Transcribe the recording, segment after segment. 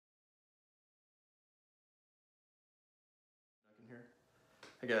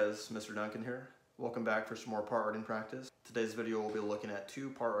Hey guys, Mr. Duncan here. Welcome back for some more part writing practice. Today's video we'll be looking at two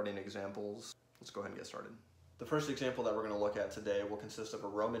part writing examples. Let's go ahead and get started. The first example that we're going to look at today will consist of a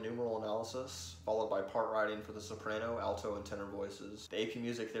Roman numeral analysis, followed by part writing for the soprano, alto, and tenor voices. The AP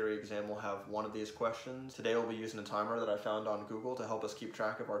Music Theory exam will have one of these questions. Today we'll be using a timer that I found on Google to help us keep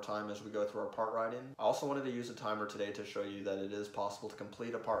track of our time as we go through our part writing. I also wanted to use a timer today to show you that it is possible to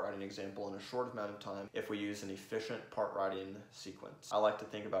complete a part writing example in a short amount of time if we use an efficient part writing sequence. I like to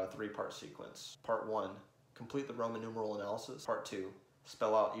think about a three-part sequence. Part 1, complete the Roman numeral analysis. Part 2,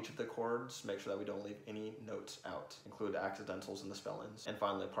 spell out each of the chords, make sure that we don't leave any notes out. Include accidentals in the spellings. And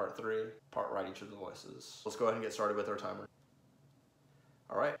finally, part 3, part write each of the voices. Let's go ahead and get started with our timer.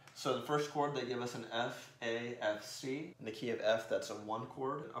 Alright, so the first chord, they give us an F, A, F, C. In the key of F, that's a 1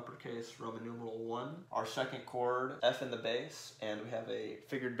 chord, uppercase Roman numeral 1. Our second chord, F in the bass, and we have a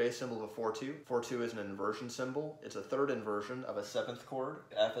figured bass symbol of a 4-2. 4-2 is an inversion symbol. It's a third inversion of a 7th chord.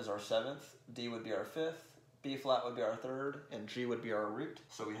 F is our 7th, D would be our 5th, B flat would be our 3rd, and G would be our root.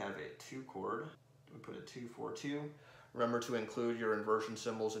 So we have a 2 chord. We put a 2-4-2. Remember to include your inversion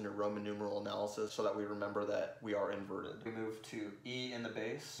symbols in your Roman numeral analysis so that we remember that we are inverted. We move to E in the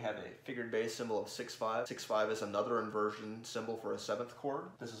bass. We have a figured bass symbol of 6-5. 6-5 is another inversion symbol for a 7th chord.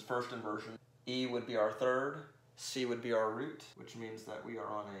 This is first inversion. E would be our 3rd. C would be our root, which means that we are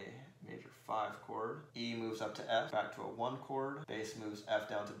on a major 5 chord. E moves up to F, back to a 1 chord. Bass moves F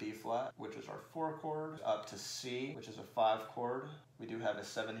down to B flat, which is our 4 chord, up to C, which is a 5 chord. We do have a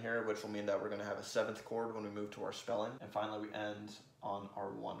 7 here, which will mean that we're going to have a 7th chord when we move to our spelling. And finally, we end on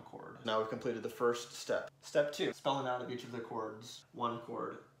our 1 chord. Now we've completed the first step. Step 2, spelling out of each of the chords. 1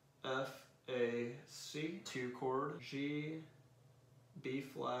 chord, F, A, C. 2 chord, G, B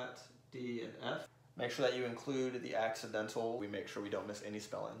flat, D, and F. Make sure that you include the accidental. We make sure we don't miss any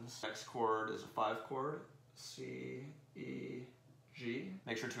spellings. Next chord is a 5 chord, C, E, G.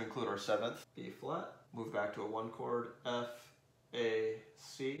 Make sure to include our 7th, B flat. Move back to a 1 chord, F, A,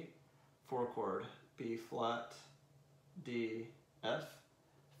 C. 4 chord, B flat, D, F.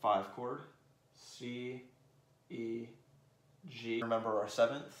 5 chord, C, E, G. Remember our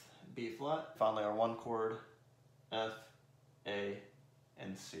 7th, B flat. Finally our 1 chord, F, A,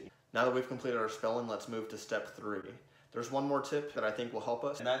 and C. Now that we've completed our spelling, let's move to step 3. There's one more tip that I think will help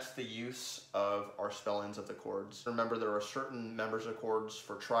us, and that's the use of our spellings of the chords. Remember, there are certain members of chords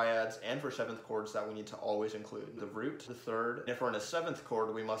for triads and for 7th chords that we need to always include. The root, the 3rd, and if we're in a 7th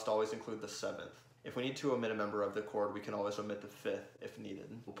chord, we must always include the 7th. If we need to omit a member of the chord, we can always omit the 5th if needed.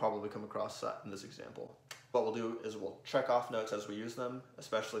 We'll probably come across that in this example. What we'll do is we'll check off notes as we use them,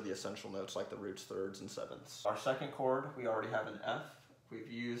 especially the essential notes like the roots, 3rds, and 7ths. Our second chord, we already have an F. We've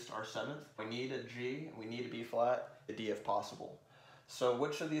used our 7th. We need a G, we need a B flat, a D if possible. So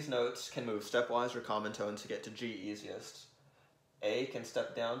which of these notes can move stepwise or common tone to get to G easiest? A can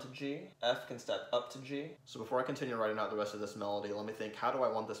step down to G, F can step up to G. So before I continue writing out the rest of this melody, let me think, how do I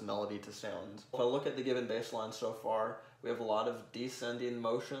want this melody to sound? If I look at the given bass line so far, we have a lot of descending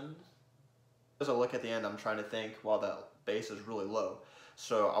motion. As I look at the end, I'm trying to think, well, that bass is really low.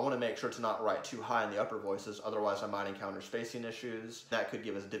 So I want to make sure to not write too high in the upper voices, otherwise I might encounter spacing issues. That could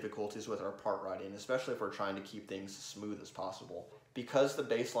give us difficulties with our part writing, especially if we're trying to keep things smooth as possible. Because the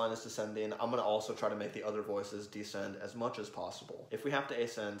bass line is descending, I'm going to also try to make the other voices descend as much as possible. If we have to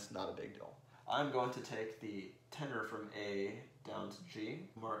ascend, not a big deal. I'm going to take the tenor from A down to G,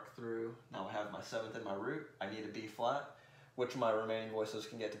 mark through. Now I have my 7th and my root. I need a B flat. Which of my remaining voices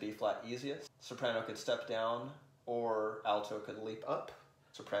can get to B flat easiest? Soprano could step down, or alto could leap up.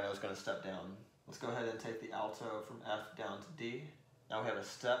 Soprano is going to step down. Let's go ahead and take the alto from F down to D. Now we have a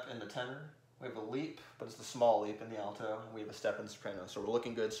step in the tenor. We have a leap, but it's the small leap in the alto, and we have a step in the soprano. So we're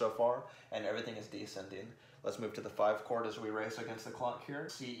looking good so far, and everything is descending. Let's move to the 5 chord as we race against the clock here.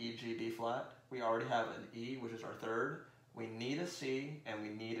 C, E, G, B flat. We already have an E, which is our 3rd. We need a C, and we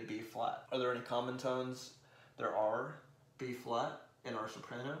need a B flat. Are there any common tones? There are. B flat in our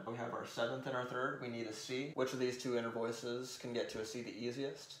soprano. We have our 7th and our 3rd. We need a C. Which of these two inner voices can get to a C the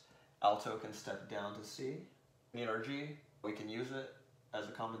easiest? Alto can step down to C. We need our G. We can use it as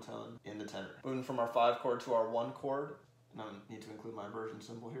a common tone in the tenor. Moving from our 5 chord to our 1 chord, and I need to include my inversion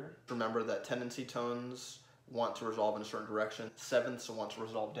symbol here. Remember that tendency tones want to resolve in a certain direction. 7ths want to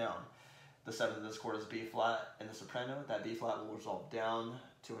resolve down. The 7th of this chord is B flat in the soprano. That B flat will resolve down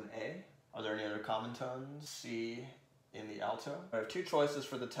to an A. Are there any other common tones? C in the alto. I have 2 choices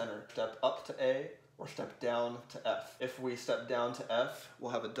for the tenor. Step up to A or step down to F. If we step down to F,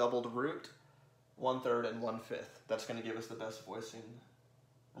 we'll have a doubled root, 1/3 and 1/5. That's going to give us the best voicing.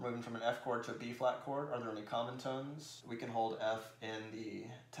 We're moving from an F chord to a B flat chord. Are there any common tones? We can hold F in the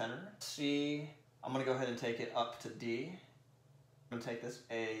tenor. C, I'm going to go ahead and take it up to D. I'm going to take this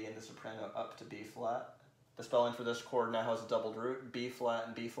A in the soprano up to B flat. The spelling for this chord now has a doubled root, B flat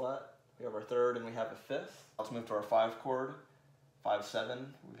and B flat. We have our third and we have a fifth. Let's move to our 5 chord, 5-7.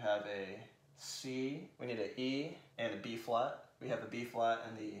 We have a C, we need an E and a B flat. We have a B flat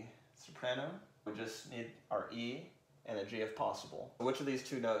in the soprano. We just need our E and a G if possible. Which of these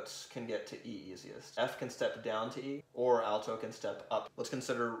two notes can get to E easiest? F can step down to E, or alto can step up. Let's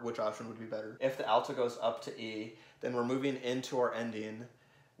consider which option would be better. If the alto goes up to E, then we're moving into our ending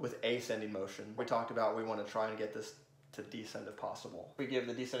with ascending motion. We talked about we want to try and get this to descend if possible. If we give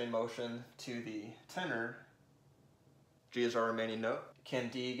the descending motion to the tenor, G is our remaining note. Can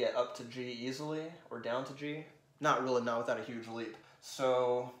D get up to G easily or down to G? Not really, not without a huge leap.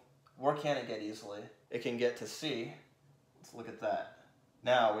 So where can it get easily? It can get to C. Let's look at that.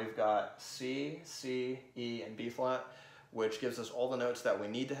 Now we've got C, C, E, and B flat, which gives us all the notes that we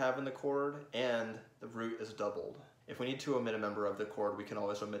need to have in the chord, and the root is doubled. If we need to omit a member of the chord, we can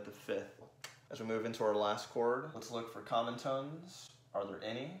always omit the fifth. As we move into our last chord, let's look for common tones. Are there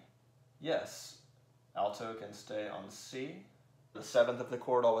any? Yes. Alto can stay on C. The 7th of the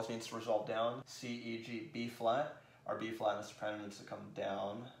chord always needs to resolve down. C, E, G, B flat. Our B flat in the soprano needs to come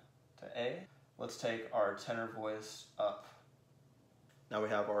down to A. Let's take our tenor voice up. Now we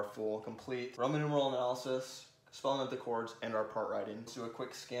have our full, complete Roman numeral analysis, spelling of the chords, and our part writing. Let's do a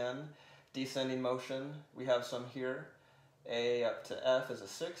quick scan. Descending motion, we have some here. A up to F is a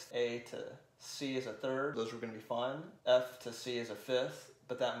 6th. A to C is a 3rd. Those are going to be fine. F to C is a 5th.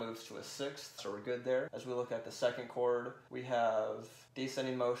 But that moves to a 6th, so we're good there. As we look at the 2nd chord, we have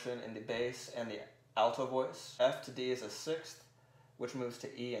descending motion in the bass and the alto voice. F to D is a 6th, which moves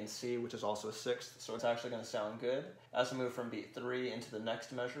to E and C, which is also a 6th, so it's actually going to sound good. As we move from beat 3 into the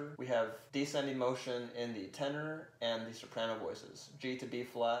next measure, we have descending motion in the tenor and the soprano voices. G to B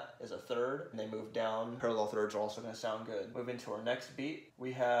flat is a 3rd, and they move down. Parallel thirds are also going to sound good. Moving to our next beat,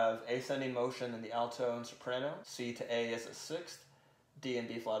 we have ascending motion in the alto and soprano. C to A is a 6th. D and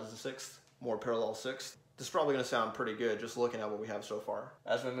B flat is a 6th, more parallel 6th. This is probably going to sound pretty good just looking at what we have so far.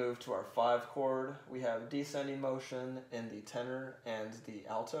 As we move to our 5 chord, we have descending motion in the tenor and the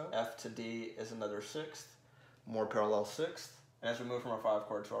alto. F to D is another 6th, more parallel 6th. And as we move from our 5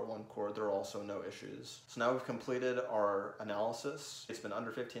 chord to our 1 chord, there are also no issues. So now we've completed our analysis. It's been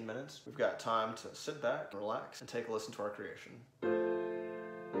under 15 minutes. We've got time to sit back, relax, and take a listen to our creation.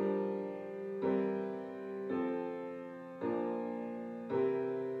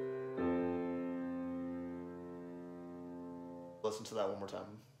 Listen to that one more time.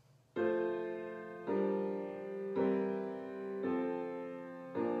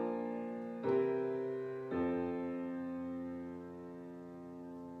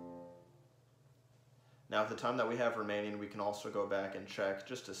 Now, with the time that we have remaining, we can also go back and check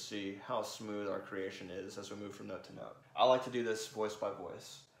just to see how smooth our creation is as we move from note to note. I like to do this voice by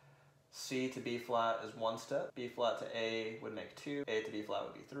voice. C to B flat is 1 step. B flat to A would make 2. A to B flat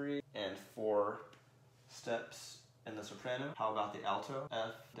would be 3. And 4 steps in the soprano. How about the alto?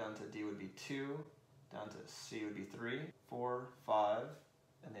 F down to D would be 2, down to C would be 3, 4, 5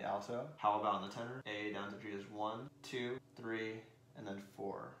 in the alto. How about in the tenor? A down to G is 1, 2, 3, and then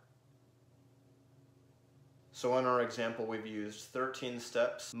 4. So in our example, we've used 13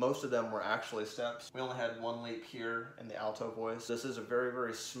 steps. Most of them were actually steps. We only had 1 leap here in the alto voice. This is a very,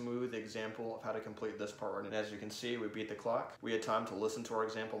 very smooth example of how to complete this part. And as you can see, we beat the clock. We had time to listen to our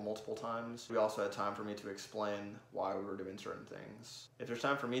example multiple times. We also had time for me to explain why we were doing certain things. If there's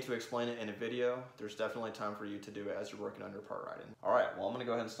time for me to explain it in a video, there's definitely time for you to do it as you're working on your part writing. All right, well, I'm gonna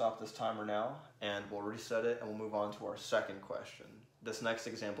go ahead and stop this timer now, and we'll reset it, and we'll move on to our second question. This next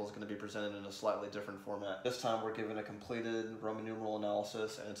example is going to be presented in a slightly different format. This time we're given a completed Roman numeral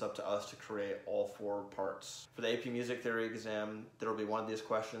analysis, and it's up to us to create all 4 parts. For the AP Music Theory exam, there will be one of these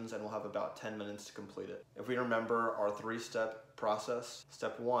questions, and we'll have about 10 minutes to complete it. If we remember our 3-step process,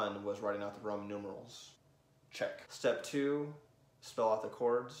 step 1 was writing out the Roman numerals. Check. Step 2, spell out the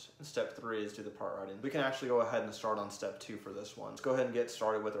chords, and step 3 is do the part writing. We can actually go ahead and start on step 2 for this one. Let's go ahead and get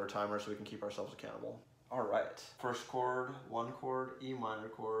started with our timer so we can keep ourselves accountable. All right, first chord, 1 chord, E minor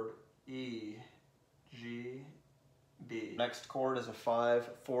chord, E, G, B. Next chord is a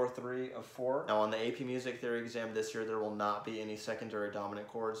 5-4-3 of 4. Now on the AP Music Theory exam this year, there will not be any secondary dominant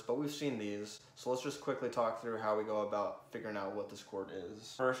chords, but we've seen these. So let's just quickly talk through how we go about figuring out what this chord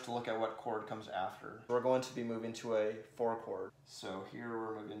is. First, look at what chord comes after. We're going to be moving to a 4 chord. So here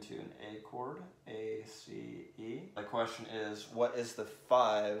we're moving to an A chord, A, C, E. The question is, what is the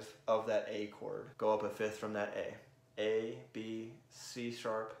 5 of that A chord? Go up a 5th from that A. A, B, C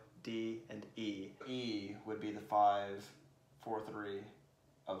sharp, D, and E. E would be the 5-4-3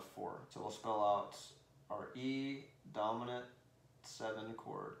 of 4. So we'll spell out our E dominant 7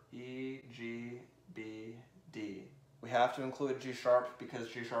 chord. E, G, B, D. We have to include G sharp because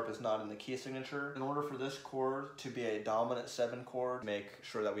G sharp is not in the key signature. In order for this chord to be a dominant 7 chord, make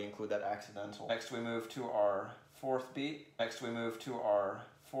sure that we include that accidental. Next we move to our 4th beat. Next we move to our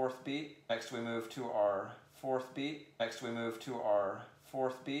 4th beat. Next we move to our 4th beat. Next we move to our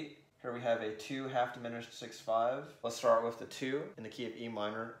 4th beat. Here we have a 2 half diminished 6/5. Let's start with the 2 in the key of E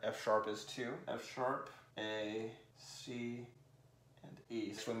minor. F sharp is 2. F sharp, A, C, and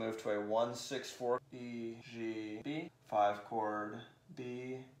E. So we move to a 1-6-4 E, G, B. 5 chord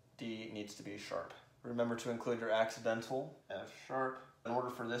B, D needs to be sharp. Remember to include your accidental, F sharp. In order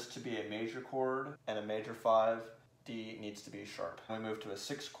for this to be a major chord and a major 5, D needs to be sharp. We move to a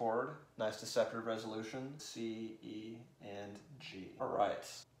 6 chord, nice deceptive resolution, C, E, and G. All right.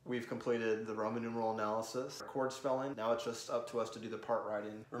 We've completed the Roman numeral analysis, chord spelling. Now it's just up to us to do the part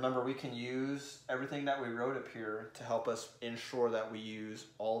writing. Remember, we can use everything that we wrote up here to help us ensure that we use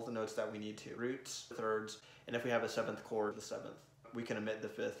all of the notes that we need to. Roots, thirds, and if we have a 7th chord, the 7th. We can omit the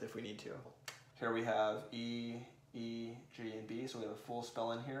 5th if we need to. Here we have E, E, G, and B, so we have a full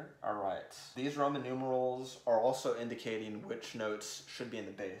spell in here. All right. These Roman numerals are also indicating which notes should be in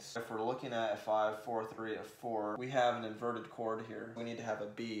the bass. If we're looking at a 5, 4, 3, a 4, we have an inverted chord here. We need to have a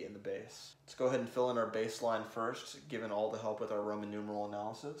B in the bass. Let's go ahead and fill in our bass line first, given all the help with our Roman numeral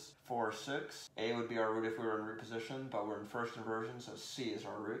analysis. 4, 6. A would be our root if we were in root position, but we're in first inversion, so C is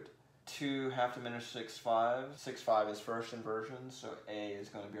our root. 2 half diminished 6/5. 6/5 is first inversion, so A is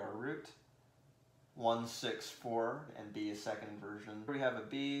going to be our root. 1-6-4 and B is second inversion. We have a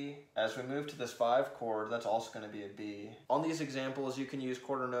B. As we move to this 5 chord, that's also going to be a B. On these examples, you can use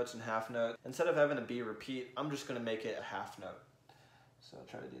quarter notes and half note. Instead of having a B repeat, I'm just going to make it a half note. So I'll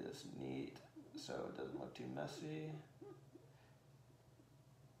try to do this neat so it doesn't look too messy.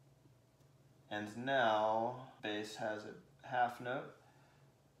 And now bass has a half note,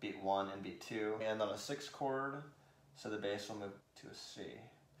 beat 1 and beat 2, and on a 6 chord, so the bass will move to a C.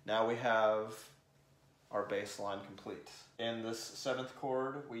 Now we have our bass line complete. In this 7th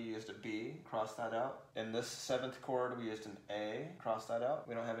chord, we used a B, cross that out. In this 7th chord, we used an A, cross that out.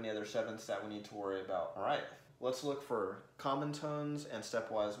 We don't have any other 7ths that we need to worry about. All right, let's look for common tones and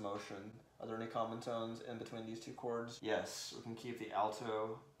stepwise motion. Are there any common tones in between these 2 chords? Yes, we can keep the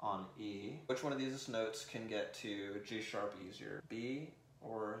alto on E. Which one of these notes can get to G sharp easier, B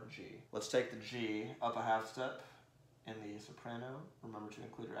or G? Let's take the G up a half step. In the soprano, remember to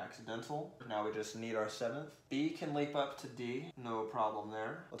include your accidental. Now we just need our 7th. B can leap up to D, no problem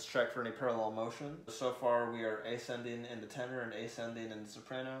there. Let's check for any parallel motion. So far we are ascending in the tenor and ascending in the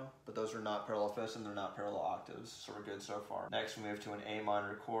soprano, but those are not parallel fifths and they're not parallel octaves, so we're good so far. Next we move to an A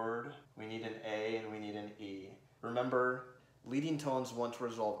minor chord. We need an A and we need an E. Remember, leading tones want to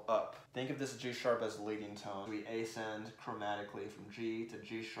resolve up. Think of this G sharp as a leading tone. We ascend chromatically from G to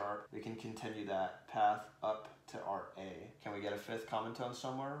G sharp. We can continue that path up to our A. Can we get a 5th common tone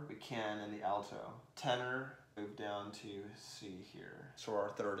somewhere? We can in the alto. Tenor, move down to C here. So our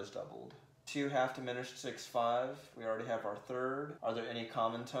 3rd is doubled. 2 half diminished 6/5. We already have our 3rd. Are there any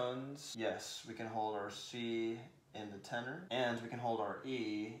common tones? Yes, we can hold our C in the tenor, and we can hold our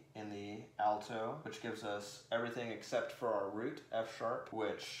E in the alto, which gives us everything except for our root, F sharp,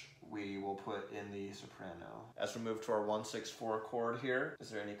 which we will put in the soprano. As we move to our 1-6-4 chord here, is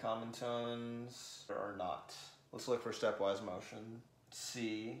there any common tones? There are not. Let's look for stepwise motion.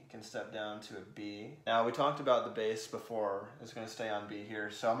 C can step down to a B. Now we talked about the bass before. It's going to stay on B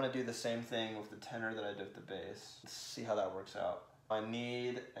here, so I'm going to do the same thing with the tenor that I did with the bass. Let's see how that works out. I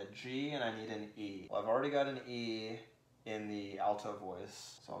need a G and I need an E. Well, I've already got an E in the alto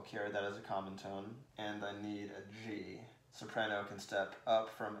voice, so I'll carry that as a common tone. And I need a G. Soprano can step up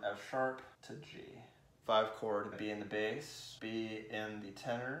from F sharp to G. 5 chord, B in the bass, B in the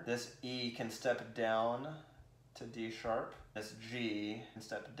tenor. This E can step down to D sharp. This G can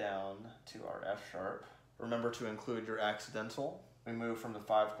step down to our F sharp. Remember to include your accidental. We move from the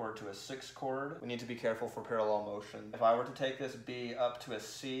 5 chord to a 6 chord. We need to be careful for parallel motion. If I were to take this B up to a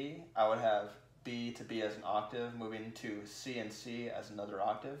C, I would have B to B as an octave, moving to C and C as another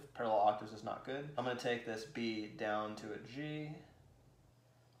octave. Parallel octaves is not good. I'm going to take this B down to a G.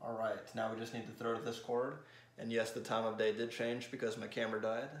 All right, now we just need the 3rd of this chord. And yes, the time of day did change because my camera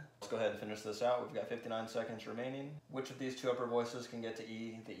died. Let's go ahead and finish this out. We've got 59 seconds remaining. Which of these 2 upper voices can get to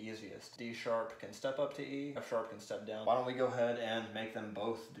E the easiest? D sharp can step up to E, F sharp can step down. Why don't we go ahead and make them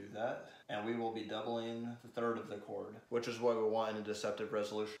both do that? And we will be doubling the 3rd of the chord, which is what we want in a deceptive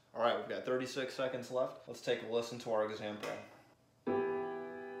resolution. All right, we've got 36 seconds left. Let's take a listen to our example.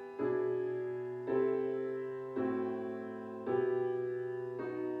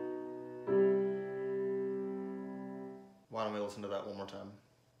 Why don't we listen to that one more time?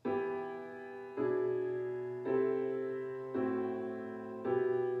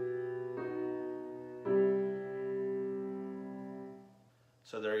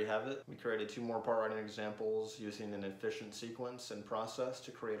 So there you have it. We created 2 more part writing examples using an efficient sequence and process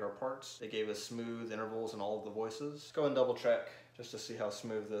to create our parts. They gave us smooth intervals in all of the voices. Let's go and double check just to see how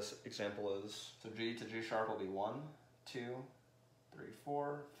smooth this example is. So G to G sharp will be 1, 2, 3,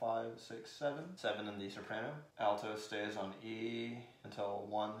 4, 5, 6, 7. 7 in the soprano. Alto stays on E until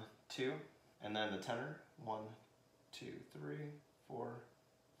 1, 2. And then the tenor, 1, 2, 3, 4,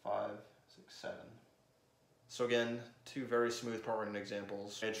 5, 6, 7. So again, 2 very smooth part writing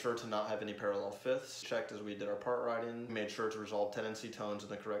examples. Made sure to not have any parallel fifths. Checked as we did our part writing. Made sure to resolve tendency tones in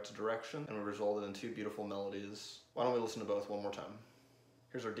the correct direction, and we resulted in 2 beautiful melodies. Why don't we listen to both one more time?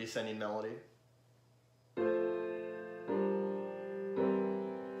 Here's our descending melody.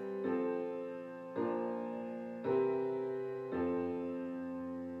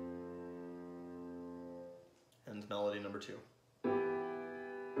 And melody number 2.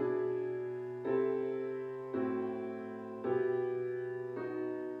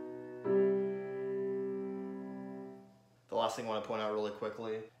 The last thing I want to point out really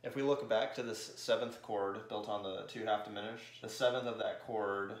quickly, if we look back to this 7th chord built on the 2 half diminished, the 7th of that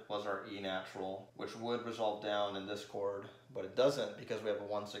chord was our E natural, which would resolve down in this chord, but it doesn't because we have a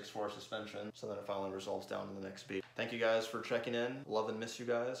 1/6/4 suspension, so then it finally resolves down in the next beat. Thank you guys for checking in. Love and miss you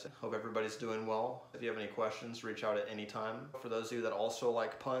guys. Hope everybody's doing well. If you have any questions, reach out at any time. For those of you that also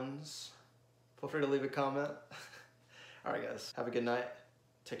like puns, feel free to leave a comment. All right guys, have a good night.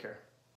 Take care.